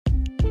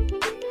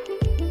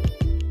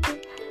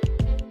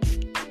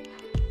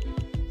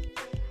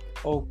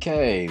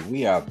Okay,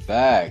 we are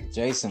back.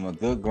 Jason with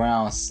Good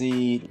Ground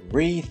Seed.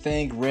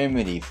 Rethink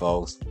Remedy,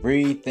 folks.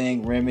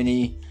 Rethink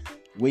Remedy.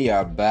 We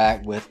are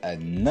back with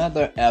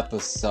another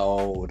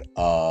episode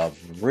of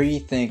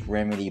Rethink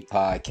Remedy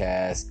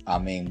podcast.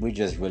 We're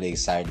just really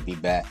excited to be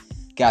back.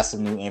 Got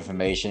some new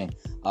information.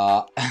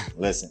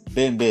 Listen,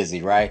 been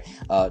busy, right?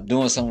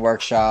 Doing some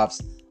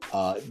workshops,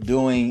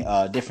 doing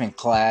different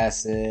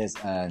classes,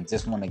 and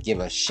just want to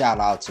give a shout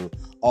out to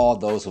all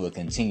those who will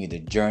continue the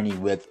journey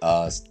with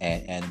us,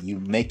 and you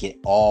make it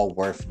all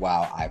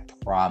worthwhile. I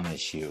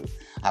promise you.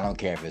 I don't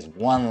care if it's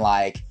one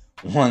like,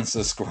 one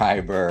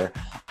subscriber,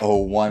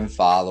 or one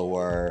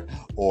follower,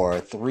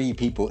 or 3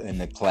 people in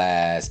the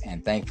class,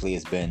 and thankfully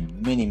it's been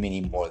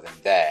many more than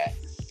that.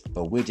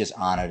 But we're just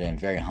honored and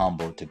very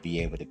humbled to be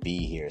able to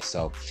be here.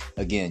 So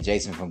again,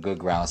 Jason from Good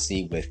Ground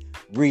Seed with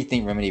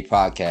Rethink Remedy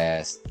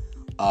podcast.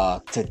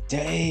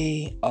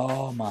 Today,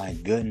 oh my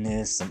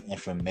goodness, some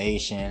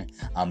information.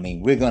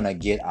 We're gonna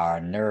get our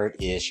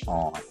nerd-ish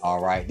on.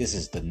 All right, this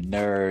is the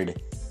nerd,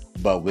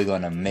 but we're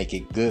gonna make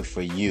it good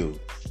for you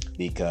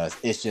because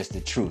it's just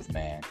the truth,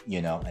 man.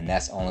 And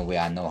that's the only way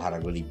I know how to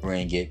really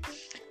bring it.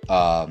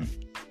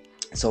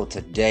 So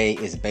today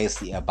is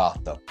basically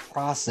about the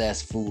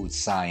processed food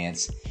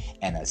science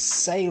and a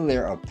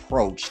cellular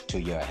approach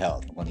to your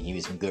health. I'm going to give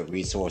you some good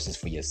resources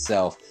for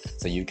yourself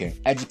so you can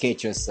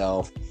educate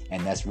yourself,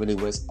 and that's really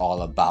what it's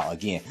all about.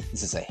 Again,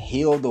 this is a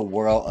Heal the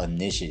World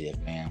initiative,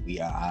 man.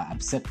 I'm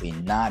simply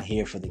not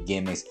here for the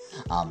gimmicks.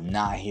 I'm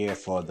not here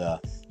for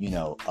the,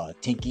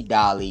 tinky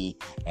dolly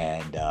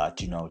and,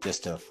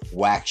 just to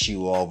wax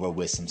you over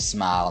with some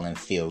smile and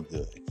feel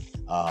good.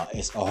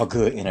 It's all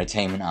good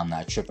entertainment. I'm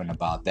not tripping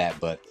about that,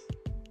 but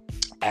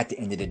at the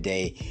end of the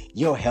day,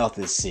 your health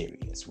is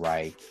serious,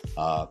 right?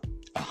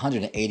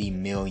 180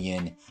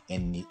 million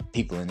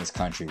people in this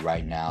country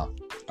right now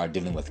are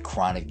dealing with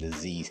chronic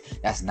disease.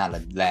 That's not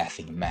a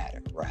laughing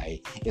matter,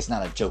 right? It's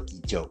not a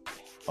jokey joke,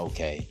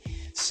 okay?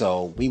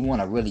 So we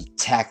want to really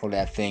tackle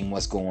that thing,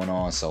 what's going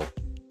on. So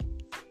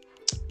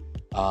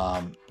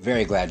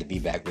very glad to be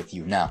back with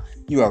you. Now,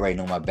 you already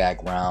know my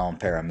background,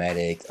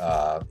 paramedic,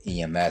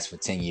 EMS for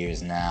 10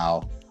 years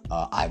now.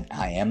 I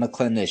am a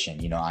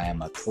clinician. I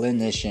am a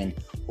clinician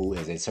who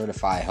is a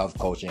certified health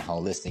coach and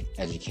holistic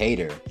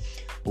educator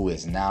who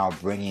is now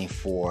bringing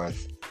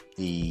forth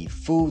the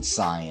food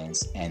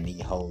science and the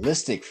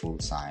holistic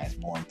food science,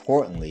 more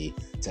importantly,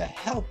 to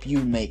help you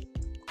make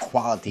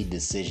quality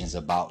decisions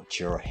about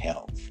your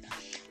health.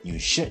 You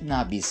should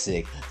not be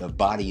sick. The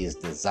body is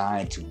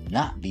designed to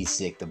not be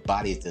sick. The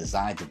body is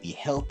designed to be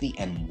healthy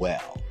and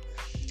well.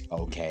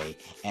 Okay,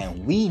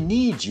 and we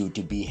need you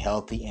to be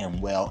healthy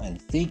and well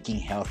and thinking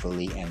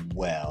healthily and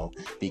well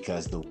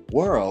because the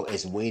world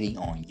is waiting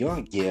on your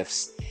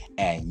gifts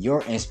and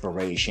your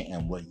inspiration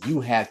and what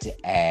you have to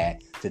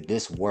add to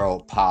this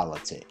world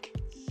politic.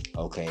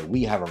 Okay,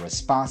 we have a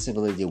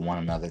responsibility to one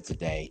another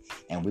today,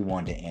 and we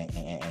want to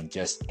and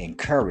just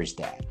encourage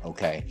that.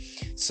 Okay,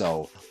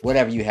 so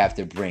whatever you have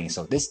to bring.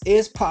 So this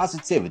is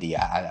positivity.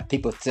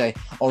 People say,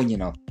 oh,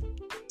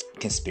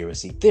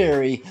 conspiracy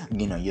theory,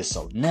 you're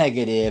so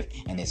negative,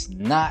 and it's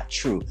not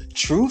true.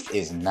 Truth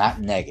is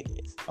not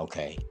negative.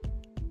 Okay,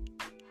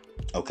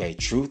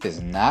 truth is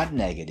not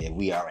negative.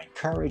 We are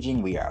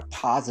encouraging, we are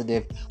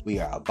positive, we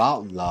are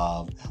about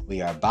love,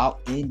 we are about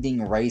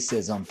ending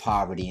racism,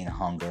 poverty, and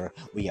hunger.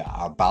 We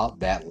are about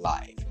that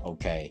life,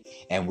 okay?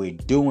 And we're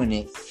doing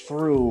it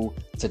through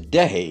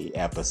today's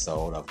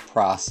episode of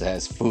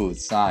Processed Food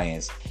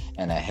Science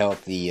and a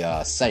healthy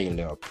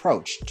cellular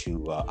approach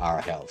to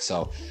our health.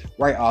 So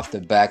right off the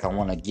back, I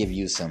want to give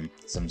you some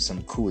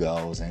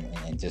kudos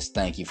and just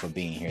thank you for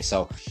being here.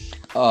 So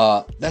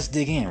let's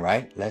dig in,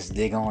 right? Let's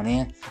dig on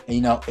in.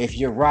 If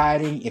you're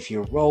riding, if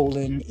you're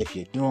rolling, if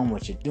you're doing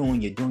what you're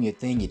doing your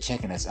thing, you're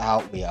checking us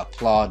out, we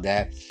applaud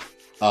that.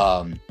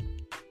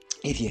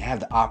 If you have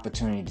the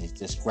opportunity to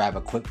just grab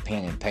a quick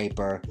pen and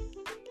paper,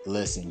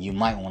 listen, you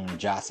might want to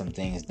jot some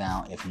things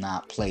down. If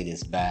not, play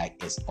this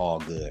back. It's all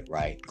good,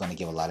 right? I'm going to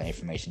give a lot of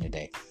information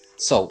today.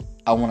 So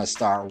I want to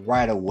start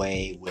right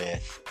away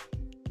with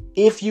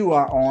if you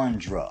are on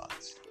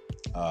drugs,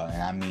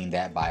 and I mean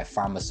that by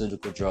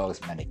pharmaceutical drugs,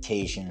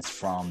 medications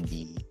from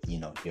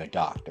your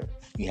doctor.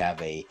 You have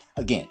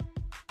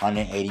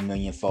 180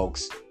 million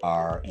folks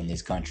are in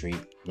this country.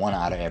 1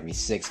 out of every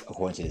 6,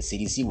 according to the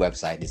CDC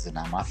website. This is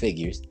not my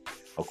figures.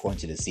 According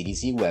to the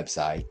CDC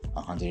website,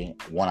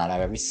 1 out of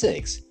every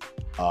 6,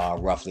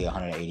 roughly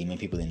 180 million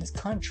people in this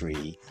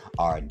country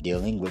are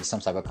dealing with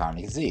some type of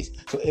chronic disease.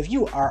 So if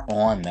you are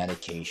on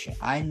medication,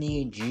 I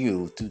need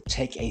you to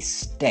take a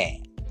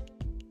stand,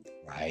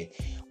 right?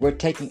 We're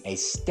taking a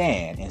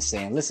stand and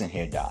saying, listen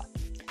here, doc,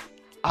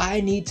 I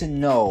need to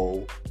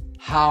know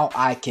how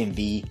I can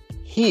be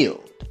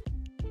healed.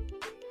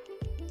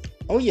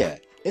 Oh yeah,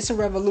 it's a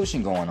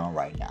revolution going on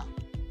right now,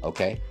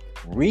 okay?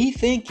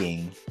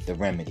 Rethinking the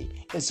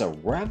remedy. It's a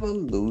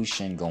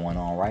revolution going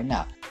on right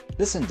now.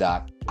 Listen,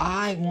 doc,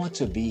 I want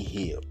to be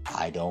healed.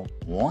 I don't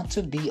want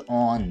to be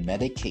on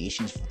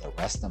medications for the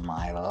rest of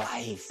my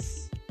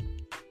life.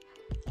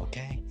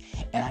 Okay?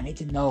 And I need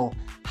to know,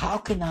 how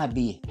can I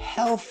be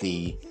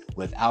healthy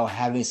without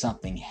having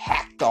something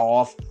hacked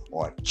off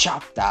or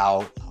chopped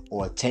out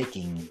or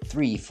taking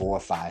 3, 4,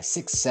 5,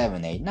 6,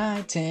 7, 8,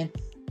 9, 10,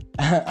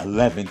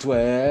 11,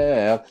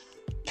 12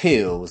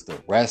 pills the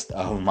rest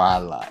of my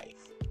life.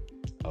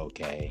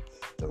 Okay?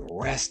 The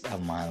rest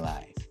of my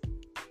life.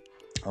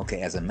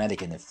 Okay, as a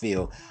medic in the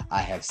field, I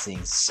have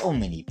seen so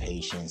many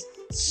patients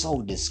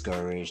so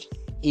discouraged.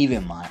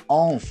 Even my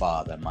own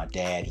father, my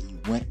dad, he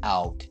went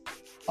out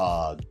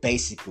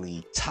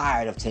basically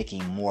tired of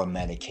taking more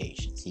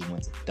medications. He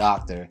went to the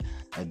doctor.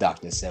 The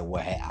doctor said,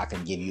 well, hey, I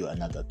can give you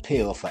another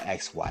pill for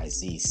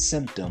XYZ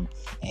symptom.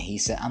 And he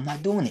said, I'm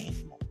not doing it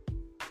anymore.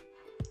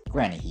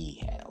 Granted, he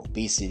had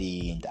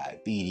obesity and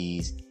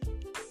diabetes.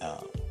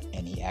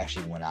 And he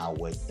actually went out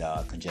with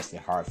congestive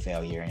heart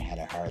failure and had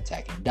a heart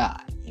attack and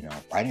died,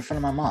 right in front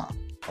of my mom.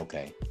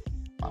 Okay.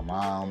 My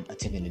mom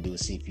attempted to do a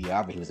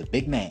CPR, but he was a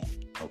big man.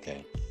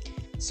 Okay.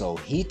 So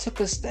he took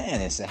a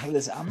stand and said, hey,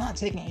 listen, I'm not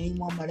taking any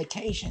more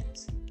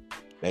medications.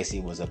 Basically,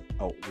 it was a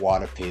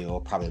water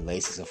pill, probably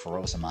Lasix or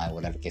furosemide,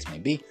 whatever the case may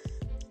be.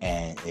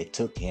 And it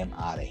took him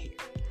out of here.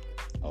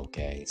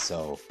 Okay.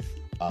 So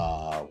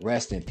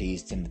rest in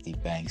peace, Timothy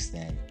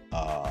Bankston.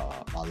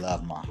 I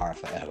love my heart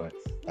forever.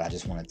 But I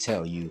just want to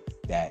tell you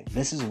that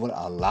this is what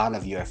a lot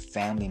of your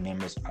family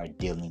members are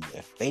dealing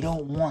with. They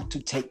don't want to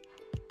take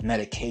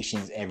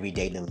medications every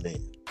day to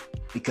live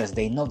because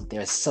they know that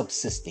they're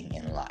subsisting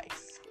in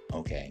life.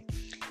 Okay.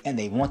 And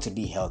they want to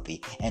be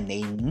healthy. And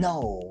they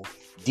know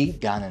deep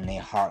down in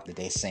their heart that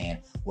they're saying,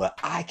 well,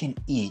 I can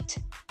eat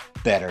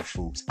better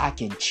foods. I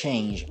can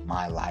change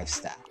my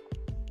lifestyle.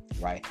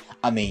 Right?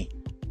 I mean,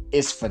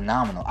 it's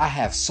phenomenal. I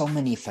have so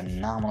many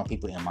phenomenal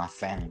people in my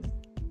family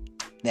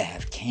that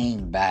have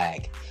came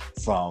back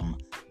from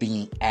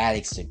being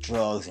addicts to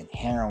drugs and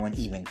heroin,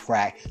 even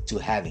crack, to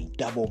having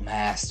double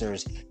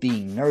masters,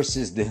 being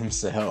nurses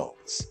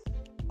themselves.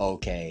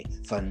 Okay,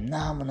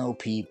 phenomenal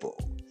people.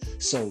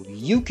 So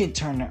you can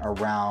turn it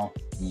around,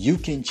 you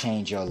can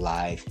change your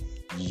life,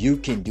 you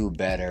can do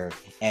better,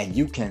 and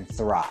you can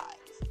thrive.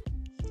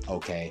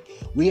 Okay,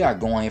 we are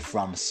going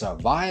from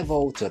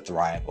survival to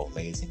thrival,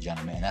 ladies and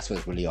gentlemen, and that's what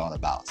it's really all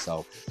about.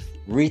 So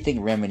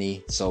Rethink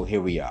Remedy. So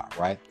here we are,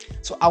 right?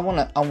 So I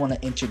wanna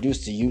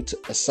introduce to you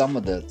to some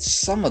of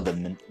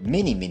the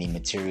many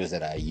materials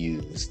that I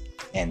use,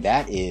 and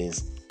that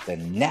is the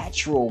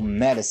Natural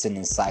Medicine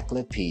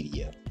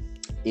Encyclopedia.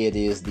 It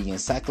is the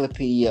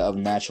Encyclopedia of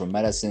Natural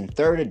Medicine,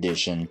 3rd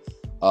edition,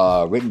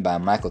 written by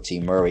Michael T.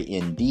 Murray,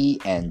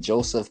 MD, and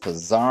Joseph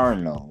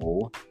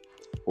Pizzarno,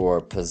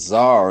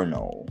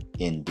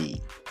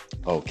 MD.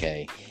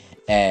 Okay,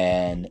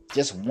 and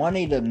just one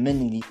of the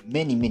many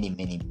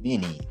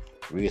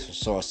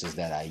resources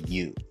that I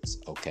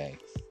use. Okay,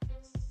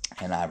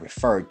 and I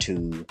refer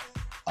to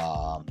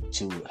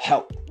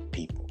help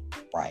people,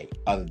 right?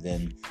 Other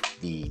than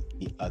the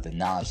other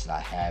knowledge that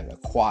I have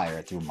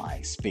acquired through my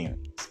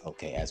experience,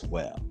 okay, as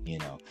well,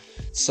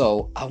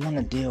 So I want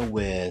to deal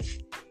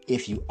with,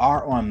 if you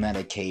are on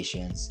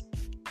medications,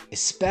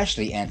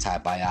 especially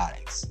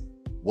antibiotics,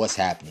 what's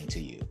happening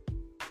to you,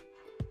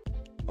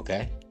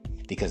 okay?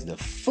 Because the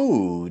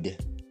food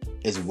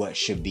is what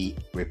should be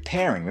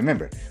repairing.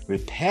 Remember,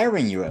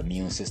 repairing your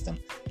immune system,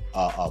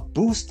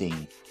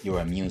 boosting your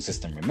immune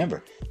system.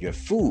 Remember, your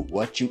food,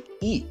 what you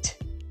eat,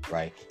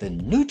 right? The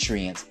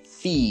nutrients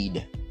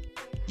feed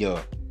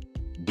your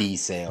B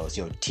cells,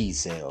 your T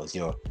cells,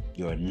 your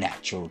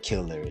natural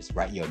killers,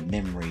 right? Your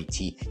memory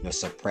T, your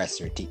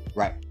suppressor T,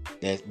 right?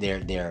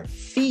 They're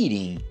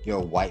feeding your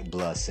white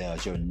blood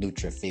cells, your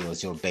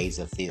neutrophils, your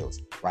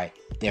basophils, right?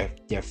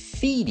 They're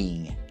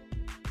feeding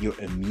your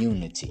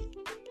immunity.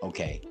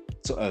 Okay,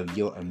 so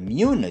your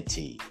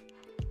immunity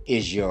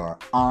is your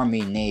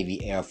Army,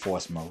 Navy, Air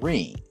Force,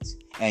 Marines,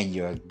 and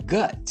your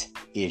gut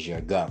is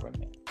your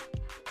government.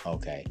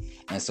 Okay,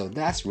 and so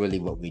that's really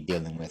what we're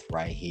dealing with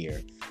right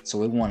here. So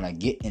we want to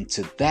get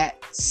into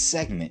that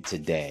segment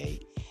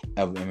today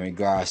in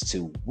regards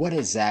to what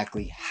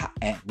exactly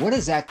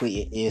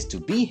it is to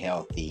be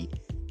healthy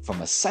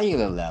from a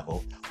cellular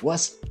level,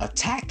 what's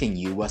attacking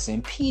you, what's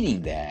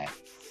impeding that,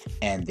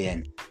 and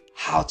then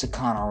how to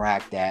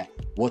counteract that,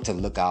 what to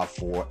look out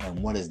for, and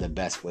what is the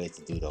best way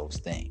to do those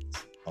things.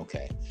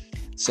 Okay,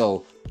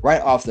 so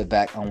right off the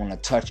bat, I want to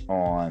touch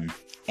on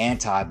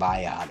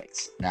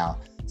antibiotics. Now,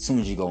 as soon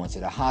as you go into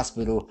the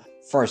hospital,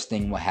 first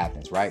thing what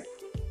happens, right?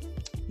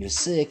 You're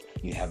sick,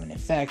 you have an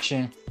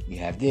infection, you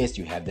have this,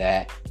 you have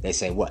that. They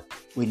say what?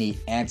 We need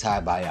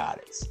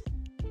antibiotics.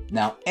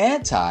 Now,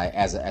 anti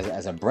as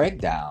a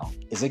breakdown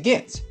is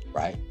against,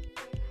 right?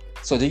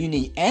 So do you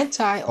need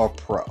anti or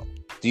pro?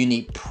 Do you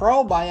need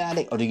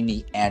probiotic or do you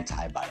need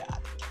antibiotic?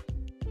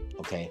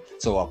 Okay,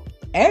 so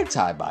an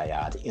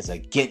antibiotic is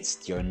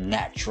against your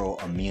natural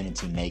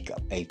immunity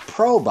makeup. A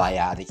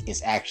probiotic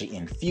is actually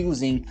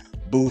infusing,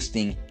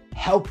 boosting,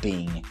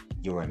 helping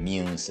your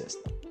immune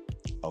system.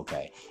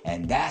 Okay,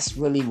 and that's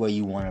really where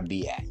you want to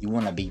be at. You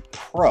want to be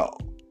pro.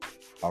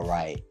 All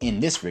right, in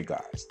this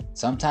regards,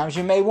 sometimes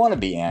you may want to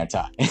be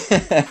anti,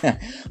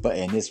 but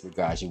in this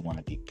regards, you want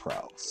to be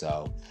pro.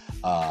 So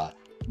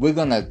we're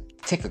gonna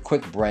take a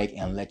quick break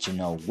and let you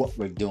know what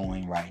we're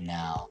doing right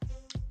now,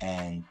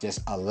 and just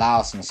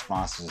allow some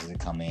sponsors to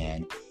come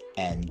in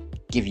and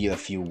give you a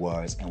few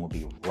words, and we'll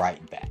be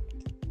right back.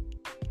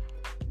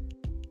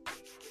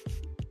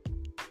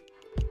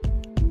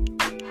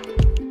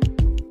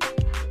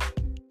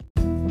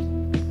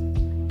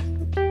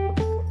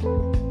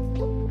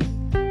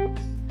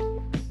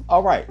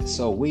 All right,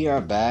 so we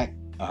are back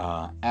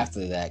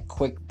after that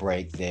quick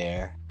break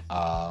there.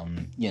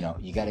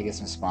 You got to get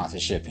some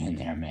sponsorship in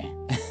there,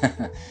 man.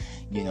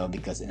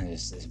 Because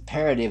it's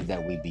imperative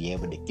that we be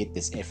able to get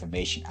this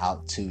information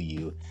out to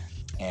you.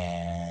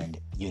 And,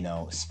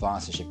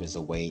 sponsorship is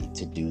a way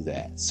to do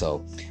that.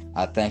 So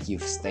I thank you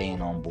for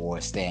staying on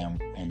board, staying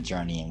and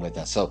journeying with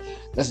us. So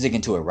let's dig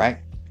into it, right?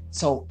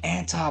 So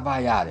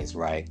antibiotics,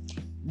 right?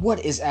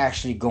 What is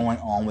actually going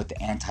on with the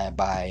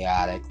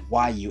antibiotic?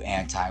 Why are you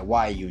anti?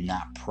 Why are you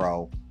not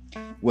pro?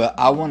 Well,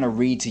 I want to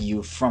read to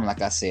you from,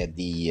 like I said,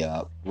 the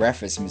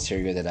reference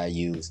material that I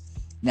use.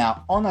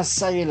 Now, on a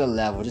cellular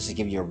level, just to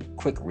give you a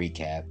quick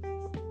recap,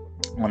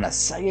 on a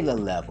cellular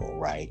level,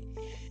 right,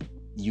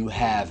 you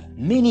have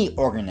many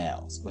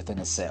organelles within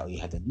a cell. You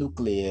have the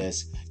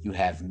nucleus, you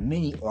have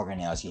many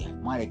organelles, you have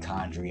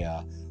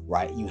mitochondria,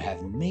 right? You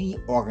have many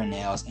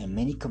organelles and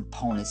many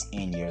components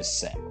in your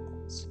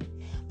cells.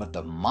 But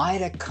the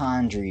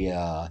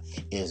mitochondria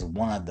is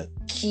one of the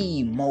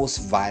key,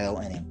 most vital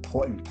and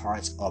important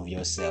parts of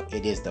your cell.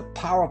 It is the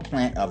power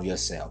plant of your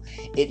cell.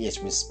 It is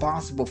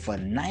responsible for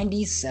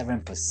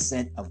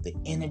 97% of the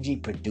energy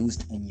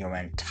produced in your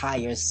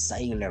entire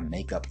cellular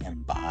makeup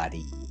and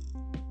body.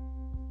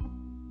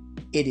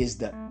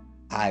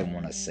 I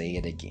want to say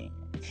it again.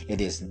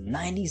 It is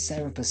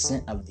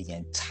 97% of the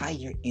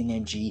entire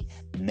energy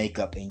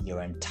makeup in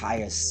your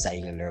entire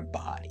cellular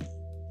body.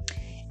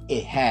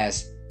 It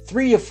has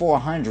 300 to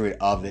 400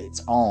 of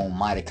its own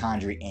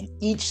mitochondria in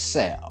each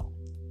cell.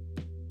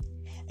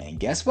 And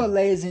guess what,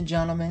 ladies and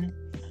gentlemen?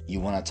 You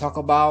want to talk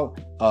about,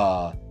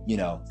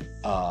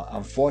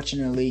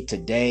 unfortunately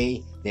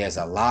today there's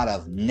a lot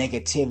of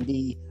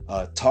negativity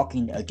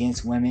talking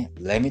against women.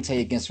 Let me tell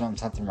you against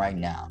something right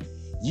now.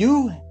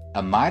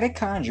 A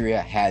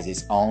mitochondria has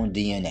its own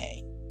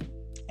DNA.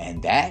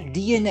 And that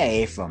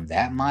DNA from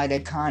that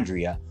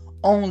mitochondria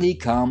only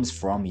comes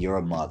from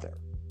your mother.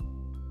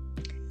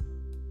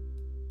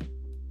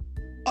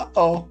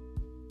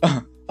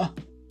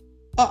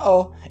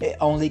 It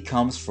only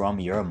comes from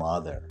your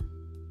mother.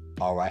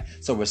 All right.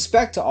 So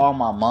respect to all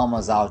my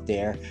mamas out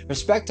there.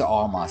 Respect to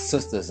all my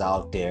sisters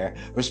out there.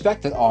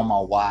 Respect to all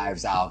my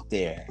wives out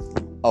there.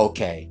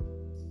 Okay.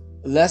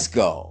 Let's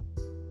go.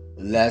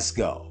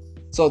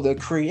 So the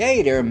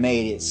Creator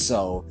made it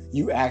so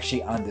you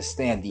actually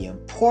understand the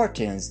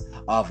importance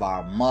of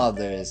our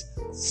mothers,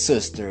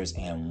 sisters,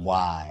 and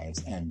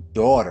wives and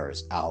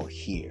daughters out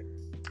here.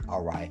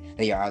 All right,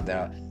 they are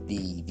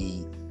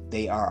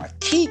they are a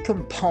key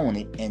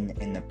component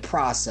in the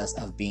process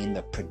of being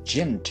the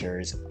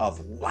progenitors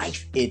of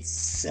life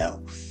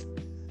itself.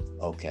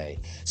 Okay,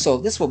 so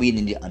this is what we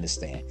need to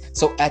understand.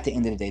 So at the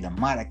end of the day, the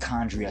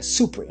mitochondria are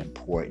super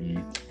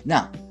important.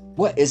 Now,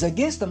 what is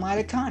against the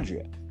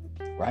mitochondria?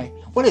 Right?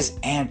 What is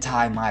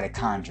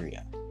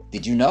anti-mitochondria?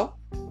 Did you know?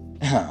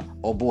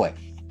 Oh boy,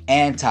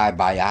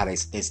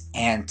 antibiotics is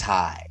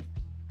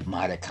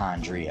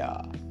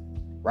anti-mitochondria.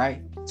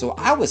 Right? So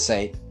I would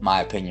say,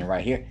 my opinion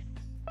right here,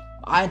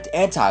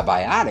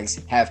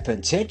 antibiotics have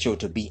potential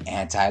to be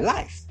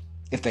anti-life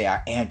if they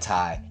are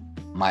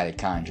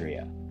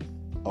anti-mitochondria.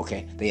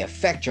 Okay, they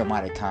affect your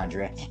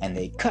mitochondria and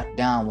they cut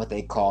down what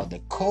they call the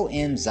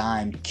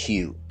coenzyme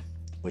Q,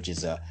 which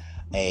is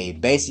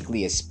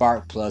basically a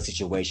spark plug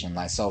situation.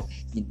 Like, so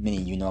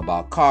meaning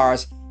about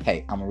cars.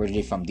 Hey, I'm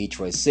originally from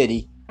Detroit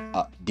City.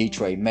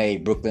 Detroit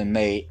made, Brooklyn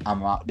made.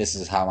 This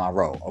is how I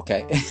roll.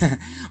 Okay,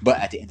 but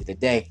at the end of the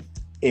day,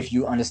 if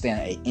you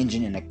understand an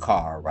engine in a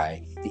car,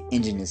 right? The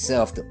engine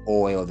itself, the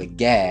oil, the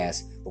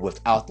gas, but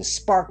without the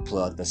spark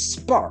plug, the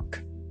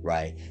spark,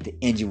 right? The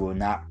engine will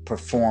not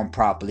perform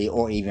properly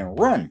or even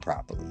run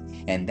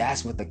properly. And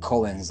that's what the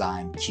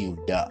coenzyme Q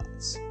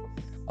does.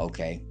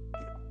 Okay.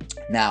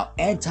 Now,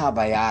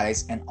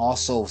 antibiotics and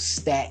also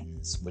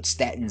statins, which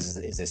statins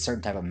is a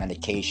certain type of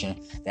medication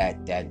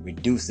that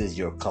reduces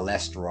your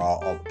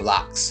cholesterol or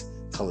blocks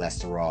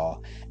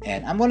cholesterol.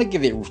 And I'm going to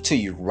give it to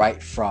you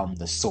right from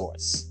the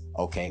source.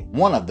 Okay,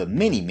 one of the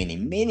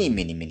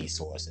many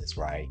sources,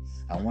 right?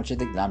 I want you to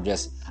think that I'm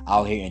just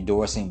out here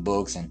endorsing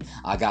books and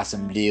I got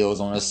some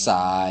deals on the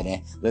side.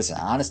 And listen,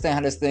 I understand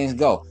how these things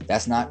go.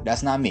 That's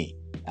not me.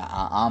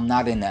 I'm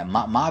not in that.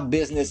 My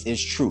business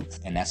is truth,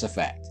 and that's a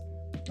fact.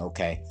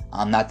 Okay,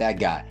 I'm not that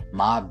guy.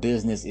 My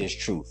business is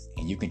truth,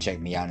 and you can check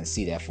me out and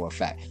see that for a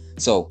fact.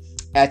 So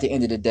at the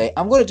end of the day,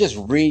 I'm going to just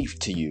read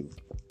to you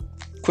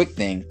quick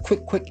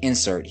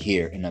insert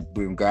here in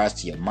regards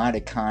to your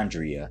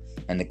mitochondria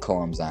and the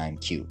coenzyme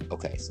Q.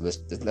 Okay, so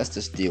let's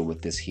just deal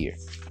with this here.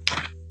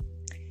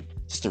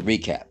 Just to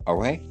recap, all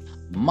right?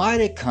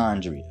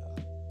 Mitochondria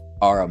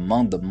are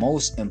among the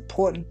most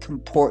important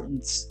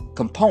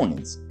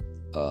components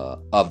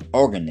of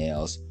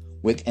organelles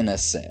within a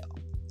cell.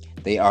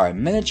 They are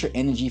miniature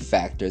energy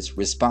factors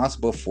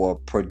responsible for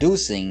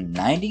producing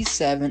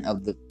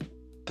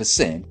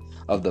 97%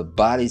 of the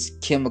body's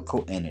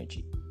chemical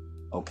energy.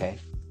 Okay?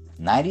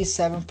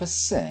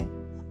 97%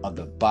 of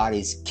the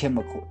body's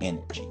chemical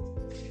energy.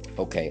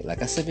 Okay,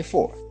 like I said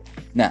before.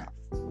 Now,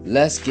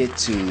 let's get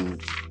to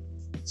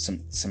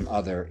some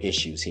other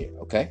issues here,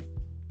 okay?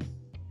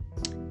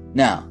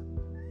 Now,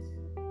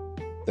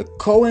 the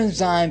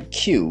coenzyme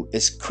Q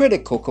is a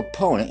critical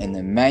component in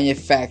the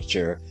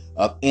manufacture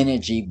of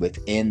energy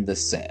within the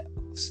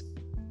cells.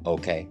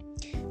 Okay?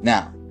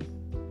 Now,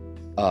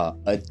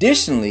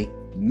 additionally,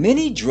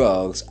 many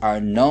drugs are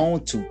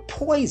known to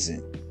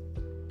poison.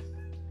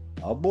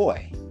 Oh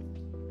boy.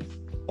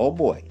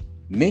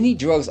 Many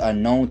drugs are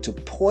known to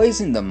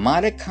poison the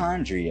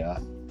mitochondria,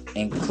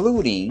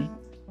 including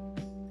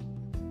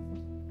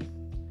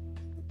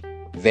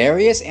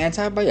various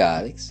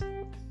antibiotics,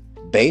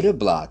 beta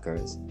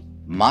blockers,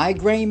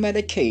 migraine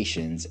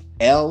medications,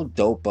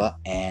 L-Dopa,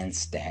 and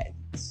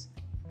statins.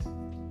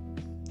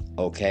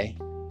 Okay?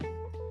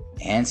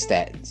 And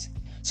statins.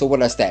 So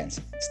what are statins?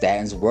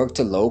 Statins work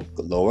to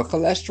lower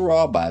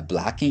cholesterol by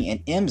blocking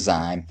an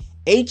enzyme,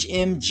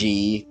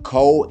 HMG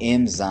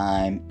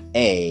coenzyme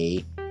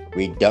A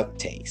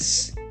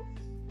reductase.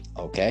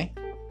 Okay?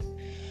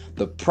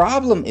 The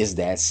problem is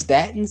that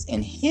statins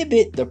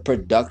inhibit the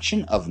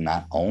production of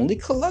not only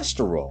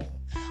cholesterol,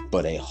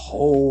 but a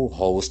whole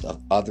host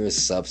of other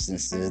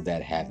substances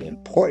that have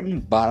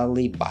important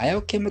bodily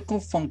biochemical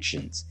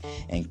functions,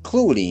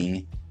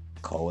 including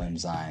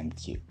coenzyme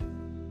Q.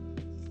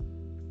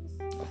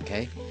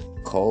 Okay?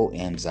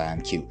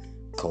 Coenzyme Q.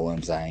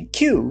 Coenzyme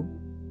Q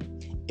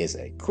is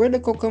a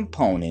critical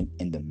component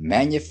in the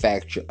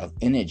manufacture of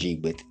energy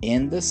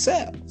within the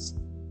cells.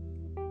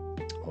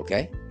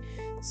 Okay?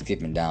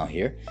 Skipping down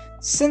here.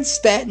 Since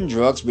statin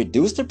drugs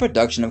reduce the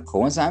production of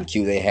coenzyme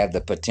Q, they have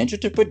the potential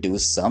to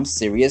produce some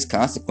serious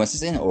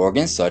consequences in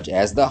organs such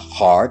as the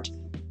heart,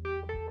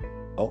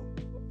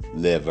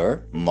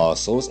 liver,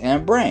 muscles,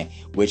 and brain,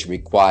 which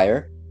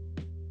require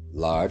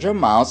large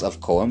amounts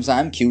of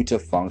coenzyme Q to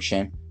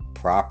function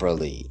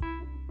properly.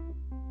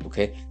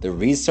 Okay, the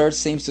research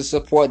seems to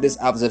support this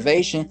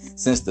observation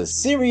since the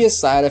serious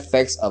side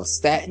effects of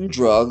statin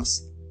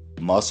drugs,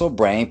 muscle,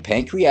 brain,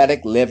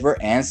 pancreatic, liver,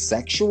 and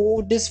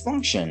sexual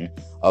dysfunction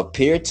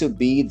appear to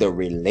be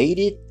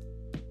related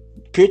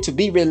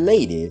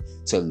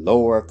to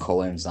lower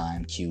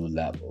coenzyme Q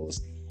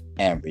levels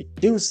and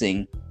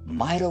reducing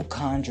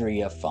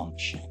mitochondria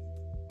function.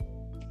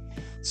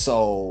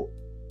 So,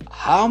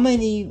 how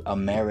many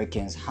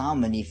Americans, how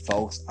many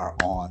folks are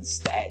on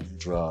statin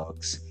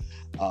drugs?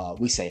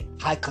 We say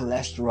high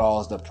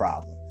cholesterol is the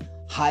problem,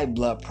 high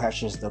blood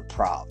pressure is the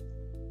problem,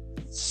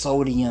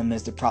 sodium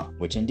is the problem,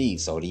 which indeed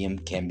sodium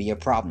can be a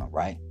problem,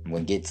 right?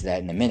 We'll get to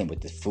that in a minute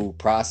with the food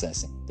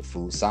processing, the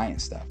food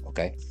science stuff,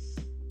 okay?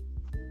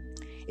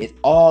 It's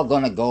all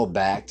going to go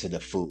back to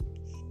the food.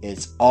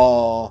 It's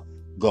all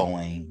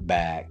going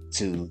back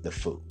to the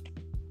food,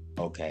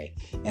 okay?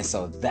 And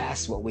so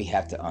that's what we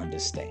have to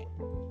understand.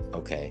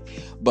 Okay,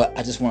 but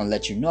I just want to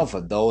let you know, for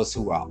those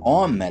who are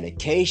on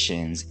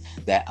medications,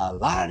 that a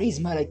lot of these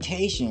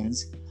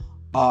medications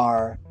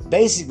are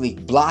basically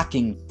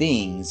blocking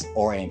things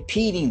or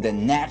impeding the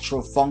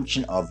natural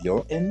function of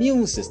your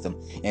immune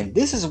system. And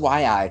this is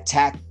why I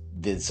attack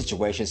the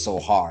situation so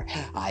hard.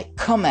 I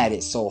come at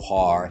it so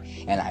hard,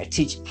 and I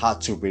teach how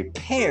to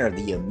repair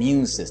the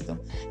immune system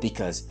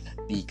because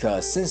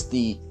since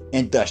the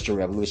Industrial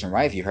Revolution,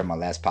 right? If you heard my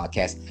last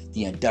podcast,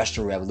 the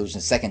Industrial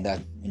Revolution, second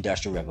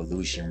Industrial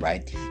Revolution,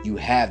 right? You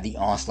have the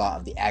onslaught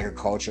of the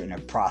agriculture and the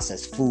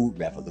processed food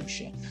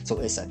revolution. So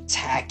it's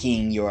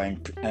attacking your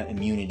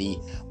immunity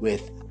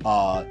with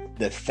the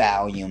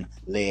thallium,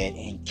 lead,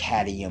 and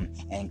cadmium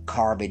and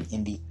carbon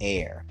in the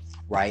air,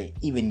 right?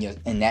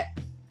 And that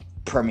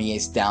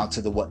permeates down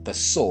to the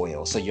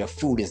soil. So your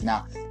food is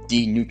now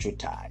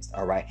denutrientized,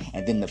 all right?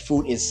 And then the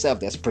food itself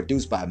that's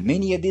produced by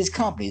many of these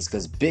companies,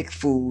 because big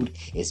food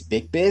is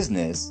big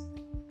business,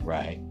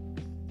 right,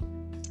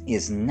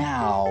 is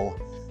now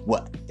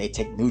what? They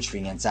take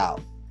nutrients out,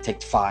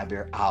 take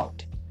fiber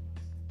out,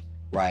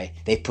 right?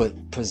 They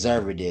put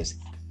preservatives,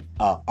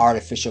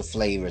 artificial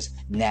flavors,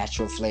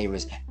 natural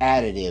flavors,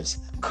 additives,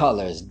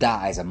 colors,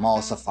 dyes,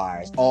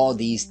 emulsifiers, all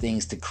these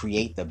things to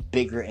create the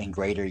bigger and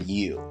greater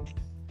you.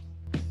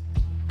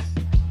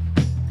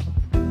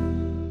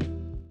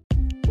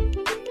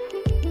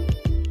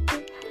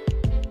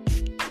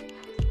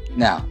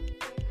 Now,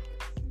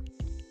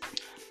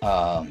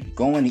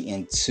 going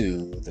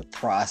into the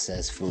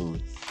processed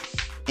food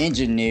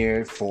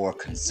engineered for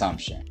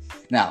consumption.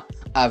 Now,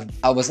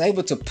 I was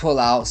able to pull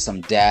out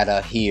some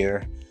data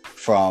here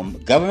from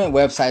government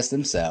websites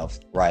themselves,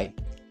 right?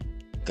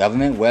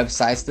 Government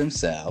websites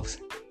themselves.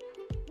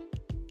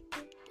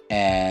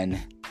 And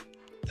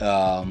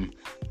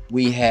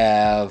we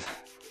have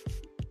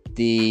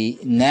the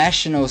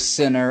National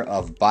Center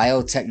of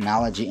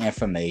Biotechnology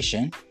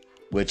Information,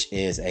 which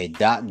is a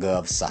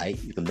 .gov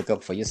site. You can look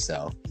up for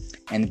yourself.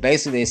 And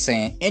basically they're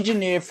saying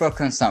engineered for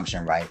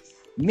consumption, right?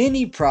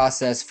 Many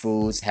processed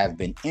foods have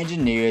been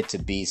engineered to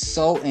be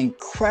so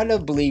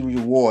incredibly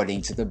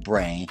rewarding to the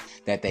brain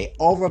that they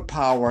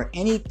overpower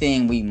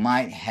anything we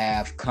might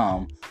have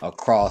come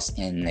across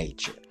in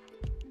nature.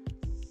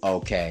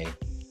 Okay.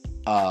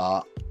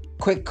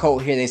 Quick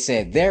quote here. They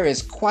said, there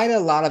is quite a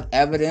lot of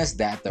evidence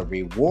that the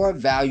reward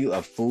value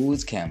of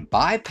foods can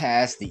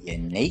bypass the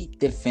innate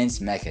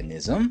defense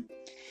mechanism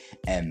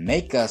and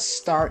make us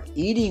start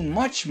eating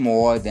much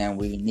more than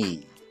we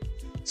need.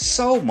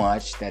 So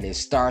much that it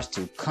starts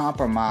to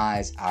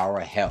compromise our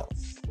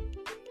health.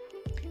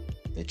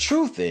 The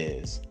truth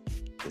is,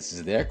 this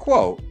is their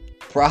quote,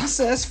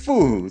 processed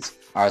foods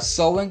are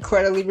so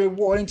incredibly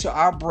rewarding to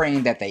our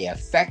brain that they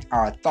affect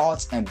our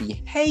thoughts and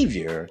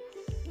behavior,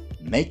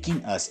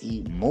 making us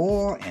eat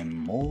more and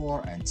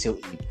more until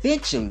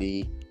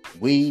eventually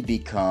we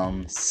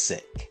become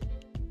sick.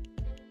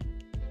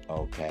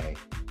 Okay,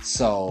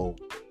 so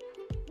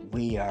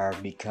we are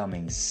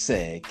becoming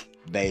sick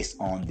based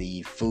on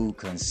the food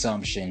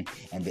consumption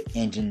and the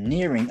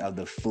engineering of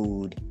the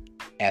food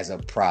as a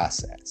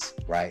process,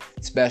 right?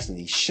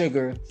 Especially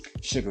sugar.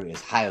 Sugar is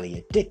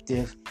highly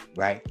addictive,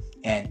 right?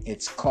 And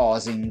it's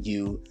causing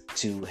you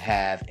to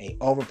have an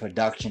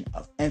overproduction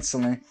of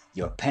insulin.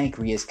 Your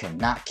pancreas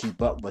cannot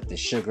keep up with the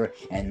sugar.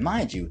 And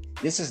mind you,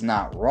 this is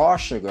not raw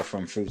sugar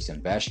from fruits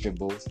and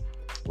vegetables,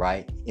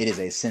 right? It is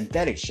a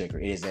synthetic sugar.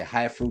 It is a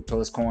high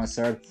fructose corn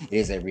syrup. It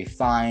is a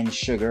refined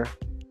sugar,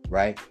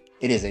 right?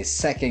 It is a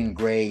second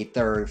grade,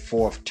 third,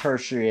 fourth,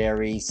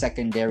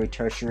 secondary,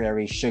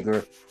 tertiary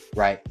sugar,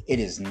 right? It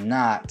is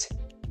not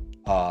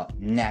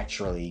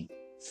naturally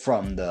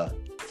from the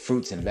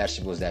fruits and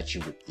vegetables that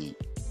you would eat.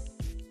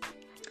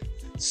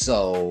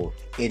 So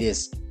it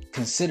is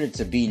considered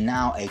to be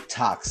now a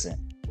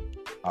toxin,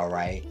 all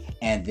right?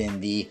 And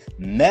then the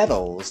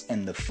metals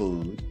in the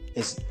food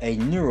is a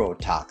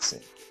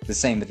neurotoxin. The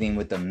same thing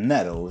with the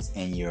metals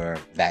in your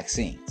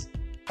vaccines.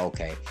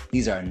 Okay,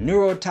 these are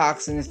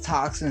neurotoxins,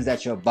 toxins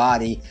that your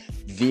body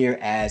veer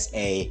as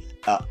a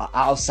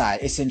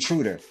outside. It's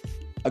intruder.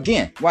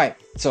 Again, right?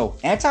 So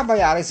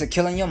antibiotics are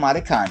killing your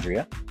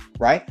mitochondria,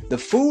 right? The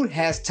food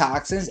has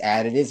toxins,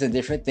 additives, and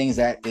different things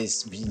that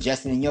is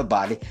ingested in your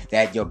body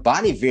that your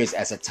body veers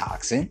as a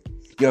toxin.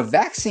 Your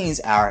vaccines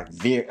are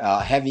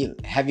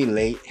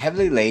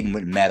heavily laden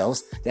with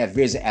metals that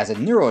veers as a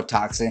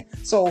neurotoxin.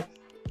 So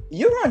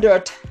you're under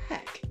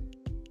attack.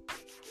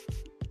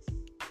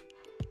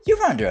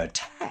 You're under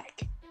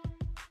attack.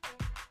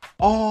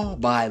 All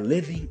by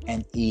living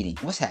and eating.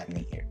 What's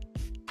happening here?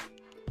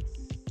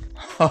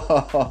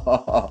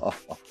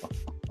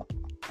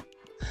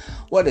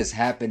 What is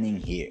happening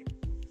here?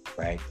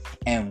 Right?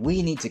 And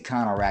we need to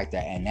counteract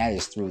that, and that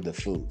is through the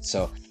food.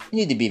 So you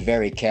need to be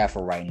very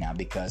careful right now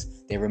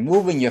because they're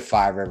removing your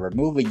fiber,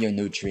 removing your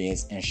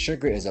nutrients, and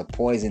sugar is a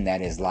poison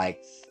that is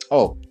like,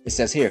 it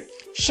says here,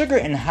 sugar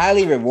and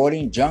highly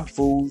rewarding junk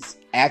foods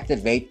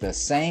activate the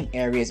same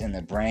areas in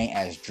the brain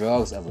as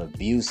drugs of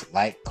abuse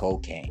like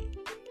cocaine.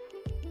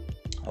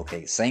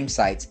 Okay, same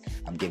sites.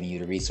 I'm giving you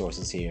the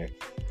resources here.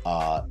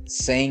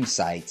 Same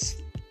sites.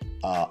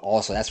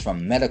 Also, that's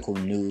from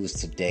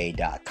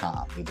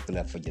medicalnewstoday.com. You look it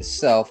up for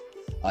yourself.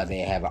 They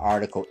have an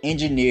article,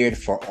 engineered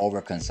for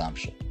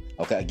overconsumption.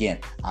 Okay, again,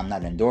 I'm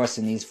not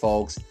endorsing these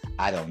folks.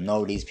 I don't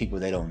know these people.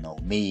 They don't know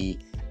me.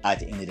 At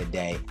the end of the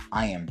day,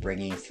 I am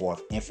bringing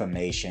forth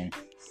information,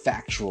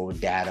 factual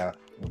data,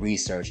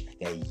 research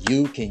that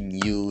you can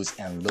use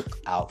and look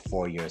out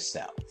for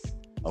yourself.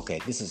 Okay,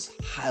 this is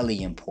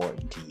highly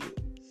important to you.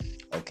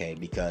 Okay,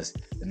 because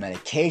the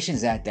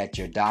medications that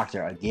your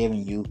doctor are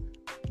giving you,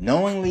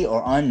 knowingly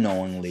or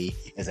unknowingly,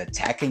 is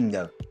attacking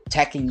you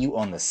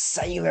on the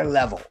cellular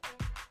level.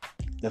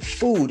 The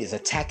food is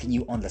attacking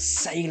you on the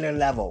cellular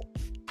level,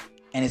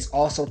 and it's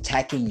also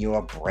attacking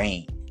your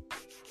brain.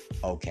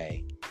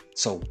 Okay,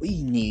 so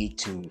we need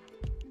to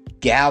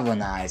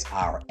galvanize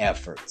our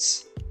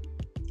efforts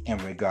in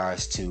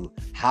regards to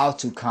how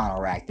to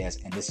counteract this,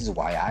 and this is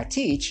why I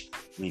teach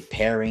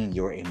repairing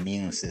your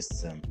immune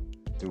system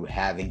through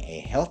having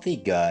a healthy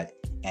gut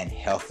and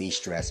healthy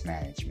stress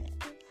management.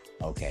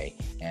 Okay,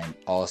 and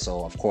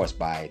also, of course,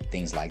 by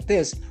things like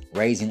this,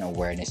 raising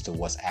awareness to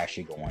what's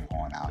actually going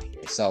on out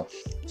here. So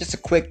just a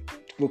quick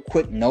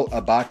note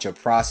about your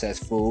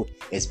processed food.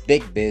 It's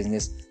big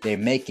business. They're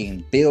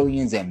making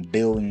billions and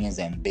billions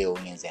and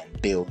billions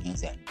and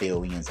billions and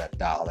billions of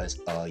dollars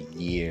a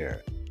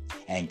year.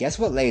 And guess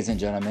what, ladies and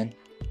gentlemen?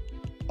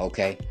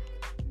 Okay,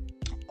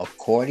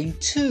 according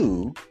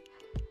to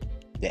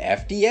the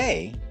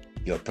FDA,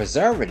 your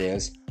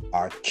preservatives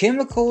are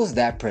chemicals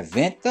that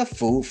prevent the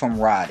food from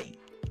rotting.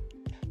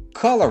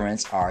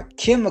 Colorants are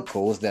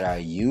chemicals that are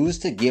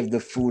used to give the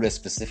food a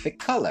specific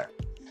color.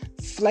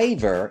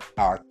 Flavor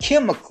are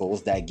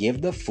chemicals that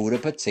give the food a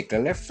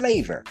particular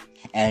flavor.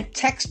 And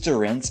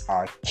texturants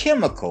are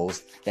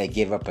chemicals that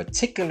give a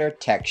particular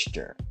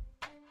texture.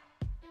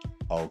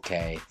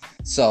 Okay,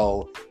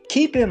 so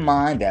Keep in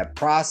mind that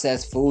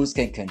processed foods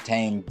can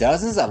contain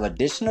dozens of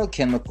additional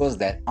chemicals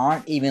that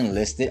aren't even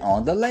listed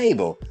on the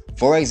label.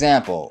 For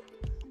example,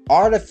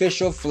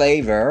 artificial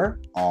flavor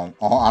on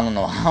I don't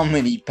know how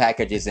many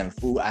packages and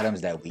food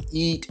items that we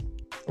eat,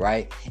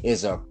 right,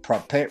 is a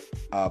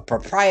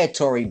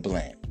proprietary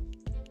blend.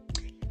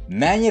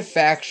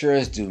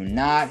 Manufacturers do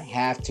not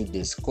have to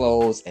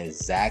disclose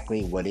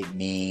exactly what it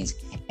means,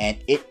 and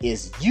it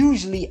is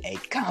usually a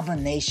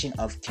combination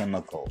of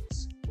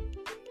chemicals.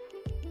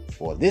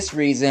 For this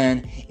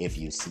reason, if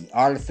you see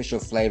artificial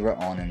flavor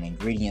on an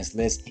ingredients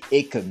list,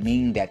 it could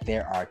mean that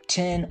there are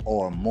 10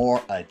 or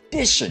more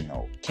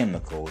additional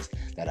chemicals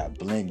that are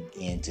blended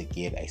in to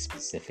give a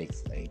specific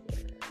flavor.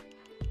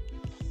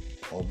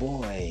 Oh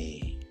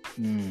boy.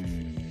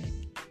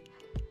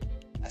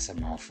 That's a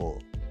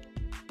mouthful.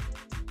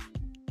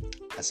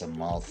 That's a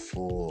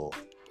mouthful,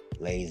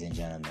 ladies and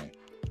gentlemen.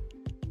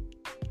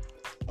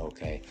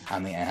 Okay, I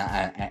mean,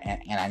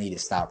 and I need to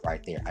stop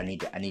right there. I need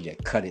to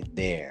cut it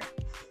there,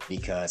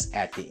 because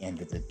at the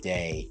end of the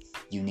day,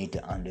 you need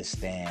to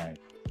understand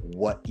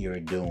what you're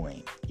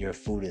doing. Your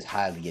food is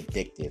highly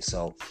addictive,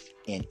 so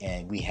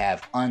and we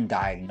have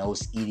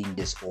undiagnosed eating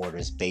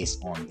disorders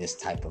based on this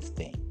type of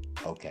thing.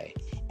 Okay,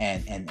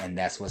 and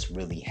that's what's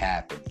really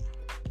happening.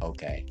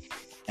 Okay,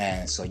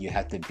 and so you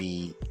have to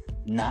be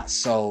not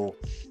so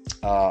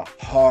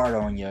hard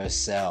on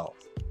yourself.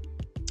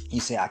 You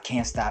say, I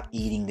can't stop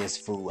eating this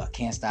food. I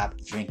can't stop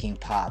drinking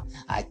pop.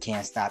 I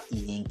can't stop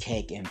eating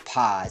cake and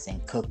pies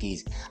and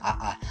cookies.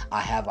 I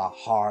have a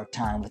hard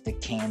time with the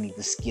candy,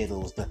 the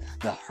Skittles,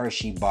 the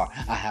Hershey bar.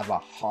 I have a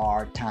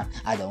hard time.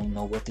 I don't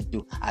know what to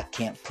do. I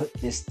can't put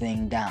this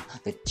thing down.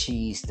 The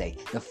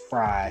cheesesteak, the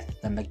fries,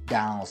 the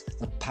McDonald's,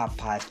 the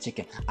Popeyes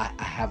chicken. I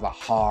have a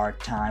hard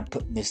time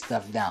putting this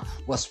stuff down.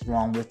 What's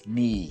wrong with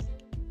me?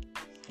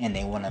 And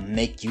they want to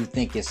make you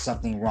think there's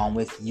something wrong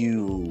with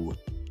you.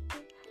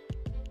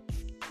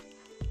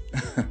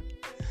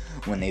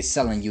 When they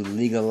selling you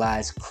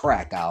legalized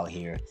crack out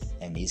here,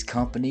 and these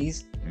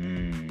companies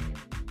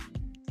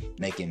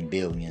making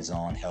billions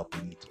on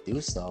helping you to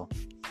do so.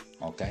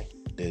 Okay,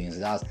 billions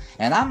of dollars.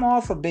 And I'm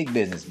all for big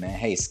business, man.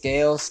 Hey,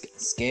 scale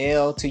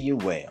to your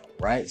well,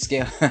 right?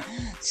 Scale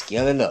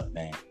it up,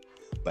 man.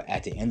 But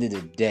at the end of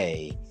the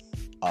day,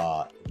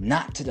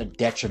 not to the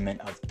detriment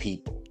of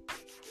people,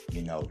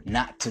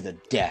 not to the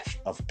death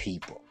of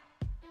people.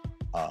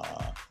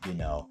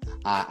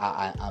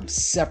 I'm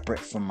separate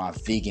from my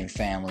vegan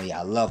family.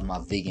 I love my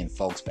vegan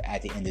folks, but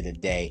at the end of the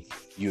day,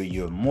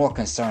 you're more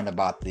concerned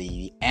about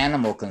the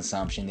animal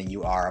consumption than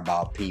you are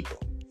about people.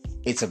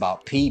 It's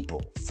about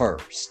people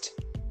first,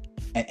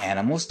 and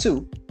animals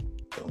too.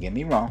 Don't get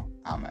me wrong.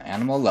 I'm an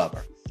animal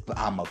lover, but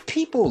I'm a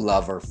people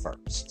lover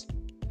first,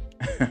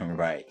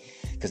 right?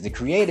 Because the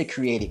Creator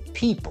created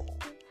people.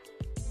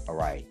 All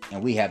right,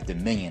 and we have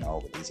dominion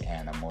over these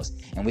animals,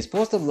 and we're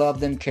supposed to love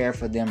them, care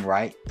for them,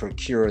 right?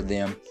 Procure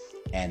them,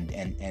 and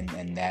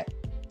that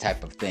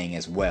type of thing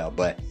as well.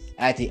 But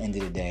at the end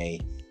of the day,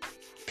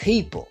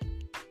 people.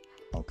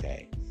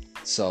 Okay,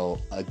 so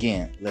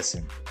again,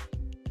 listen.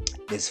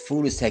 This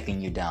food is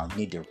taking you down. You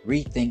need to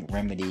rethink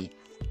remedy,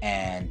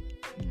 and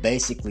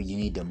basically, you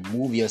need to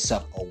move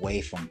yourself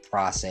away from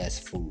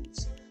processed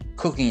foods.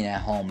 Cooking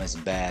at home is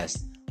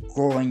best.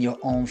 Growing your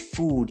own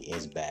food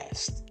is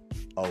best.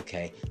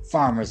 Okay,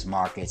 farmers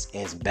markets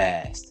is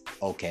best.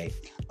 Okay,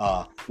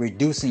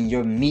 reducing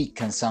your meat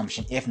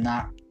consumption, if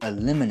not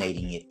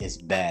eliminating it, is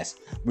best.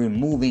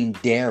 Removing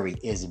dairy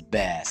is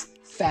best.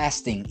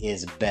 Fasting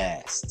is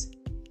best.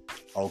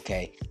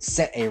 Okay,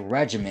 set a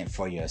regimen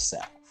for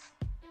yourself.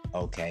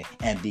 Okay,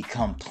 and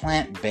become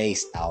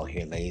plant-based out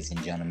here, ladies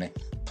and gentlemen.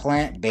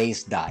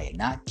 Plant-based diet,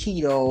 not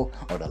keto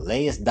or the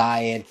latest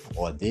diet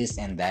or this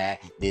and that.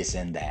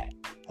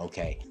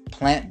 Okay,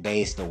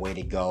 plant-based, the way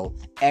to go.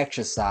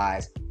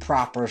 Exercise,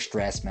 proper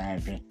stress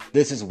management.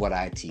 This is what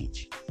I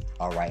teach.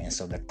 All right, and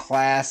so the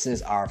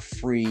classes are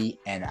free,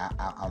 and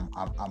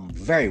I'm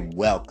very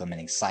welcome and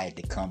excited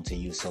to come to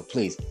you. So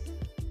please,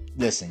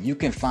 listen. You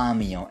can find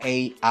me on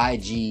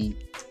IG,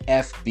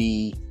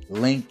 FB,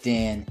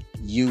 LinkedIn,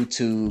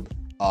 YouTube.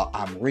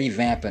 I'm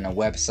revamping a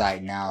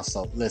website now.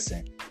 So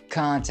listen,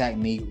 contact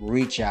me,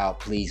 reach out,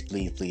 please.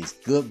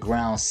 Good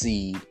Ground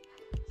Seed.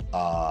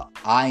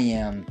 I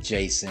am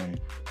Jason,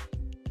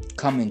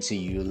 coming to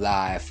you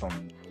live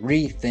from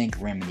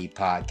Rethink Remedy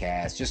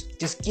Podcast.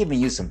 Just giving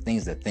you some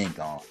things to think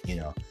on.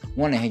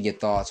 Want to hear your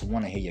thoughts,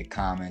 want to hear your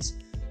comments.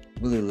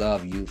 Really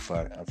love you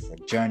for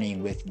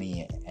journeying with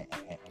me and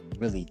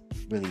really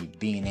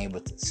being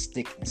able to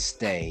stick and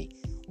stay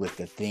with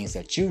the things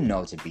that you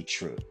know to be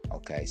true.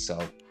 Okay,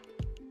 so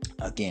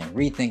again,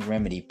 Rethink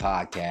Remedy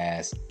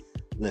Podcast.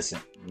 Listen,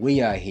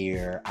 we are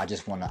here. I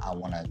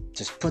want to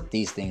just put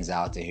these things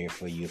out there here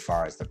for you as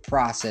far as the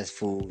processed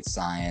food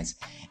science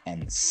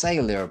and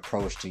cellular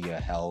approach to your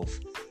health.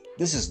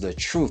 This is the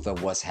truth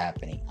of what's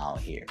happening out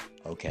here.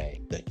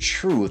 Okay, the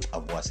truth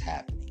of what's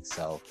happening.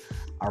 So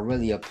I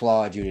really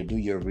applaud you to do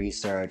your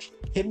research.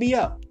 Hit me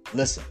up.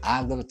 Listen,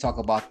 I love to talk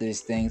about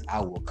these things.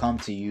 I will come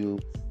to you.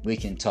 We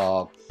can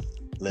talk.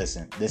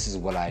 listen, this is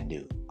what I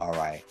do. All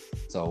right.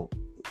 So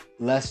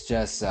let's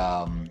just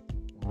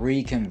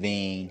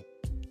reconvene.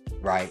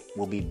 Right.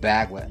 We'll be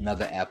back with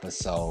another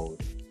episode.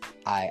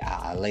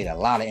 I laid a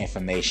lot of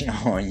information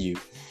on you,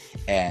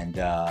 and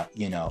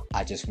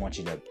I just want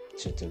you to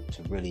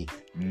really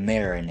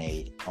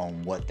marinate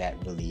on what that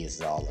really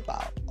is all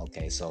about.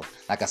 Okay, so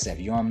like I said,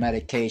 if you're on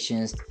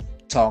medications,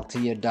 talk to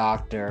your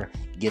doctor,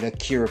 get a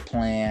cure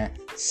plan,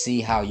 see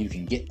how you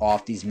can get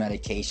off these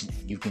medications.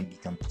 You can be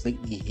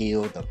completely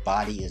healed. The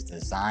body is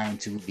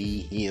designed to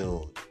be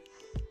healed.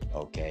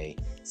 Okay,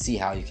 see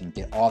how you can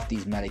get off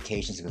these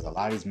medications, because a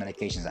lot of these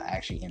medications are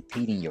actually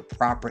impeding your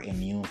proper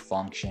immune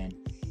function,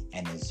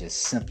 and it's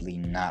just simply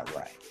not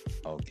right.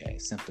 Okay,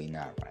 simply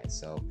not right.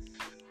 So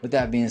with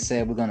that being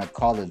said, we're going to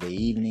call it the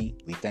evening.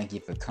 We thank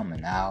you for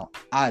coming out.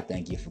 I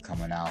thank you for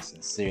coming out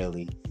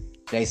sincerely.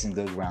 Jason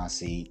Good Ground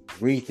Seed,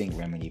 Rethink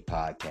Remedy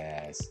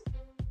Podcast.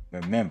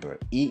 Remember,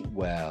 eat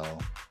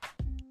well,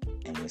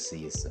 and we'll see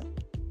you soon.